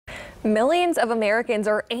Millions of Americans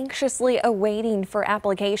are anxiously awaiting for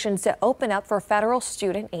applications to open up for federal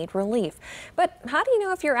student aid relief. But how do you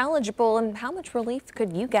know if you're eligible and how much relief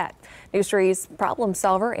could you get? News 3's problem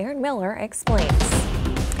solver Aaron Miller explains.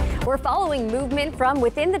 We're following movement from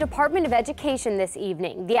within the Department of Education this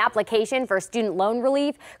evening. The application for student loan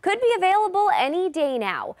relief could be available any day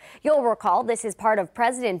now. You'll recall this is part of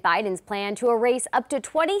President Biden's plan to erase up to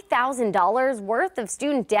 $20,000 worth of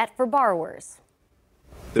student debt for borrowers.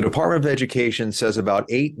 The Department of Education says about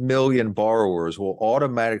 8 million borrowers will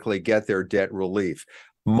automatically get their debt relief.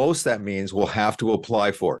 Most that means will have to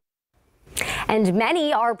apply for it. And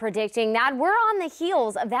many are predicting that we're on the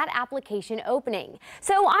heels of that application opening.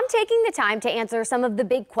 So I'm taking the time to answer some of the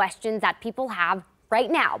big questions that people have right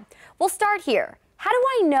now. We'll start here. How do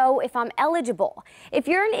I know if I'm eligible? If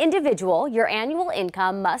you're an individual, your annual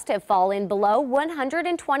income must have fallen below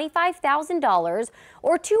 $125,000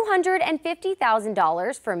 or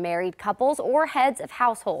 $250,000 for married couples or heads of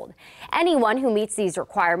household. Anyone who meets these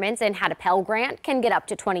requirements and had a Pell Grant can get up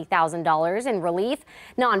to $20,000 in relief.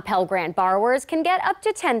 Non-Pell Grant borrowers can get up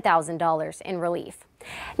to $10,000 in relief.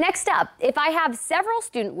 Next up, if I have several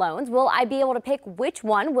student loans, will I be able to pick which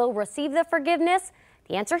one will receive the forgiveness?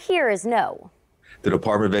 The answer here is no. The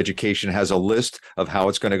Department of Education has a list of how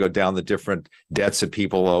it's going to go down the different debts that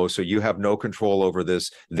people owe, so you have no control over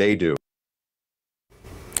this. They do.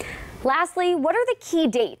 Lastly, what are the key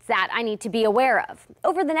dates that I need to be aware of?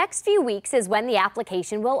 Over the next few weeks is when the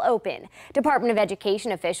application will open. Department of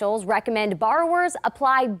Education officials recommend borrowers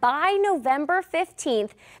apply by November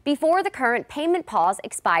 15th before the current payment pause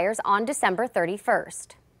expires on December 31st.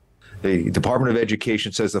 The Department of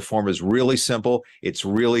Education says the form is really simple. It's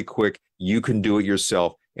really quick. You can do it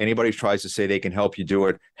yourself. Anybody tries to say they can help you do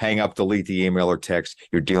it, hang up, delete the email or text.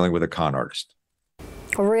 You're dealing with a con artist.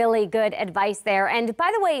 Really good advice there. And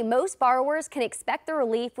by the way, most borrowers can expect the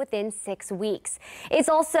relief within 6 weeks. It's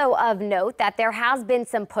also of note that there has been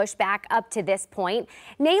some pushback up to this point,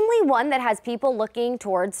 namely one that has people looking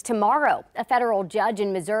towards tomorrow. A federal judge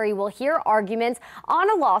in Missouri will hear arguments on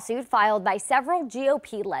a lawsuit filed by several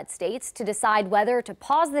GOP-led states to decide whether to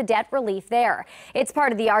pause the debt relief there. It's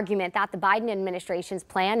part of the argument that the Biden administration's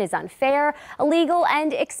plan is unfair, illegal,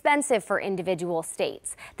 and expensive for individual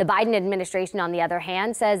states. The Biden administration, on the other hand,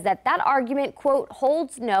 says that argument, quote,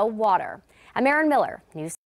 holds no water. I'm Aaron Miller, News